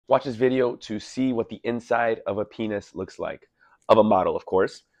Watch this video to see what the inside of a penis looks like, of a model, of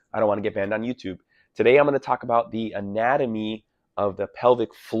course. I don't want to get banned on YouTube. Today, I'm going to talk about the anatomy of the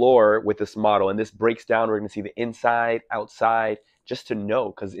pelvic floor with this model. And this breaks down, we're going to see the inside, outside, just to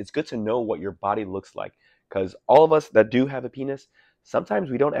know, because it's good to know what your body looks like. Because all of us that do have a penis, sometimes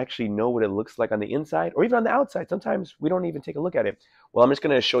we don't actually know what it looks like on the inside or even on the outside. Sometimes we don't even take a look at it. Well, I'm just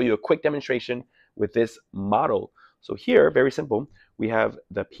going to show you a quick demonstration with this model. So here, very simple, we have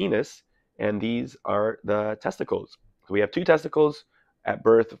the penis, and these are the testicles. So we have two testicles at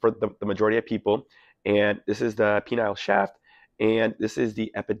birth for the majority of people, and this is the penile shaft, and this is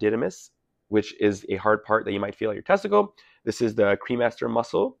the epididymis, which is a hard part that you might feel at your testicle. This is the cremaster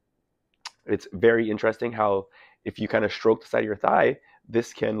muscle. It's very interesting how if you kind of stroke the side of your thigh,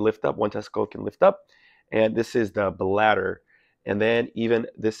 this can lift up, one testicle can lift up, and this is the bladder. And then even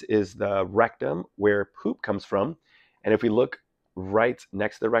this is the rectum, where poop comes from. And if we look right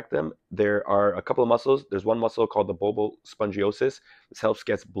next to the rectum, there are a couple of muscles. There's one muscle called the bulbar spongiosus. This helps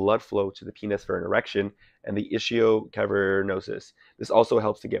get blood flow to the penis for an erection, and the ischiocavernosus. This also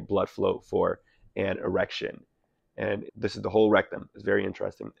helps to get blood flow for an erection. And this is the whole rectum. It's very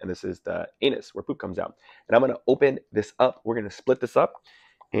interesting. And this is the anus, where poop comes out. And I'm going to open this up. We're going to split this up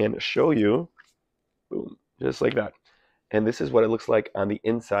and show you, boom, just like that. And this is what it looks like on the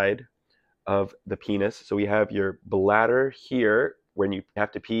inside of the penis. So we have your bladder here. When you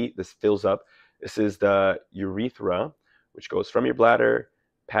have to pee, this fills up. This is the urethra, which goes from your bladder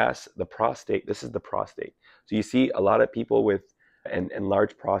past the prostate. This is the prostate. So you see a lot of people with an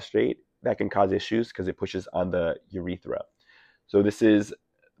enlarged prostate that can cause issues because it pushes on the urethra. So this is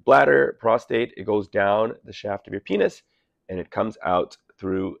bladder, prostate. It goes down the shaft of your penis and it comes out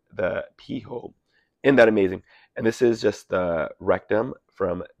through the pee hole. Isn't that amazing? And this is just the rectum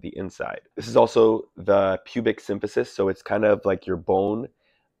from the inside. This is also the pubic symphysis. So it's kind of like your bone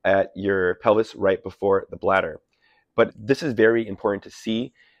at your pelvis right before the bladder. But this is very important to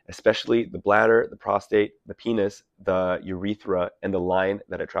see, especially the bladder, the prostate, the penis, the urethra, and the line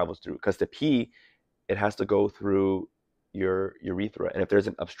that it travels through. Because to pee, it has to go through your urethra. And if there's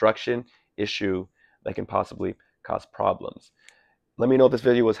an obstruction issue, that can possibly cause problems. Let me know if this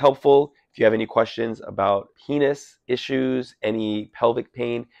video was helpful. If you have any questions about penis issues, any pelvic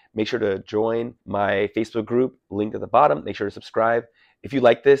pain, make sure to join my Facebook group, linked at the bottom. Make sure to subscribe. If you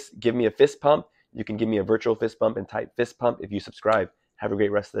like this, give me a fist pump. You can give me a virtual fist bump and type fist pump if you subscribe. Have a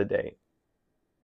great rest of the day.